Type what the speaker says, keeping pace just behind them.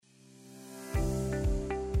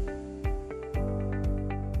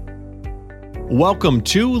Welcome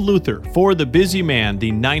to Luther for the Busy Man,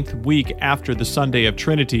 the 9th week after the Sunday of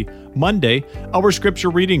Trinity, Monday. Our scripture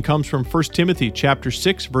reading comes from 1 Timothy chapter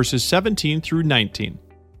 6, verses 17 through 19.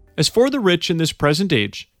 As for the rich in this present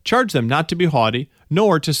age, charge them not to be haughty,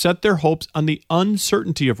 nor to set their hopes on the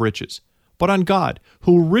uncertainty of riches, but on God,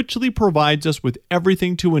 who richly provides us with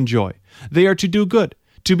everything to enjoy. They are to do good,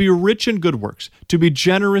 to be rich in good works, to be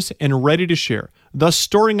generous and ready to share, thus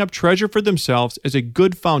storing up treasure for themselves as a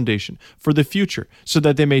good foundation for the future, so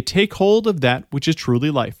that they may take hold of that which is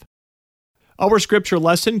truly life. Our scripture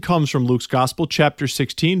lesson comes from Luke's Gospel, chapter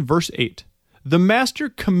 16, verse 8. The master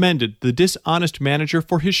commended the dishonest manager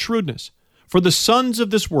for his shrewdness. For the sons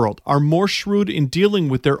of this world are more shrewd in dealing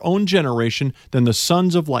with their own generation than the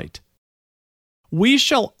sons of light. We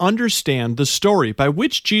shall understand the story by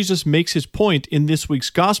which Jesus makes his point in this week's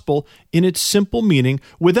gospel in its simple meaning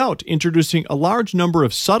without introducing a large number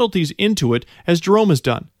of subtleties into it as Jerome has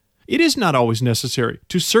done. It is not always necessary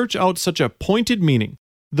to search out such a pointed meaning.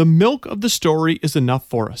 The milk of the story is enough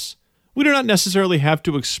for us. We do not necessarily have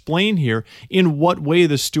to explain here in what way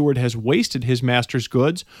the steward has wasted his master's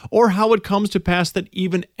goods, or how it comes to pass that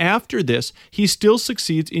even after this, he still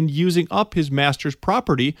succeeds in using up his master's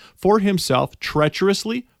property for himself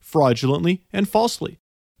treacherously, fraudulently, and falsely.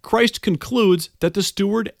 Christ concludes that the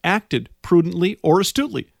steward acted prudently or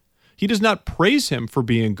astutely. He does not praise him for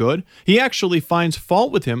being good. He actually finds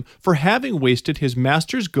fault with him for having wasted his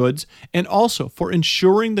master's goods and also for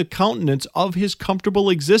ensuring the countenance of his comfortable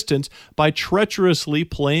existence by treacherously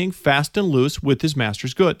playing fast and loose with his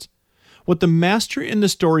master's goods. What the master in the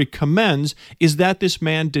story commends is that this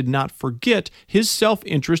man did not forget his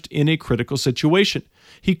self-interest in a critical situation.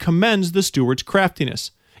 He commends the steward's craftiness.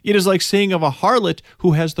 It is like saying of a harlot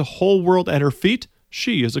who has the whole world at her feet,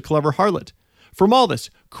 she is a clever harlot. From all this,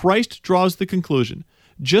 Christ draws the conclusion,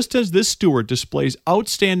 just as this steward displays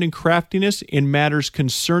outstanding craftiness in matters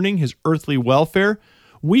concerning his earthly welfare,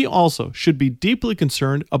 we also should be deeply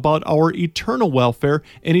concerned about our eternal welfare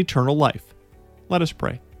and eternal life. Let us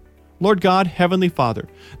pray. Lord God, Heavenly Father,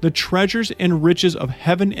 the treasures and riches of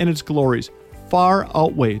heaven and its glories far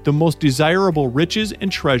outweigh the most desirable riches and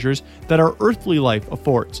treasures that our earthly life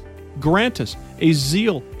affords. Grant us a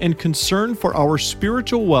zeal and concern for our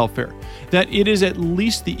spiritual welfare, that it is at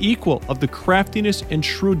least the equal of the craftiness and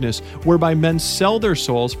shrewdness whereby men sell their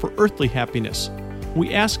souls for earthly happiness.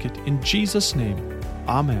 We ask it in Jesus' name.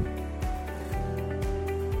 Amen.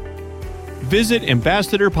 Visit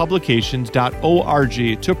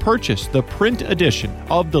ambassadorpublications.org to purchase the print edition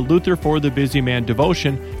of the Luther for the Busy Man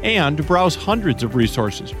devotion and browse hundreds of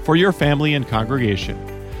resources for your family and congregation.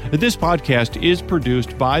 This podcast is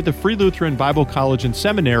produced by the Free Lutheran Bible College and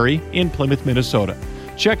Seminary in Plymouth, Minnesota.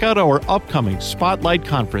 Check out our upcoming Spotlight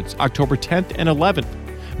Conference, October 10th and 11th.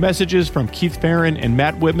 Messages from Keith Farron and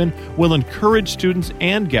Matt Whitman will encourage students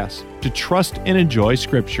and guests to trust and enjoy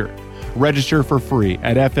Scripture. Register for free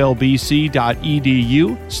at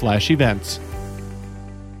flbc.edu/events.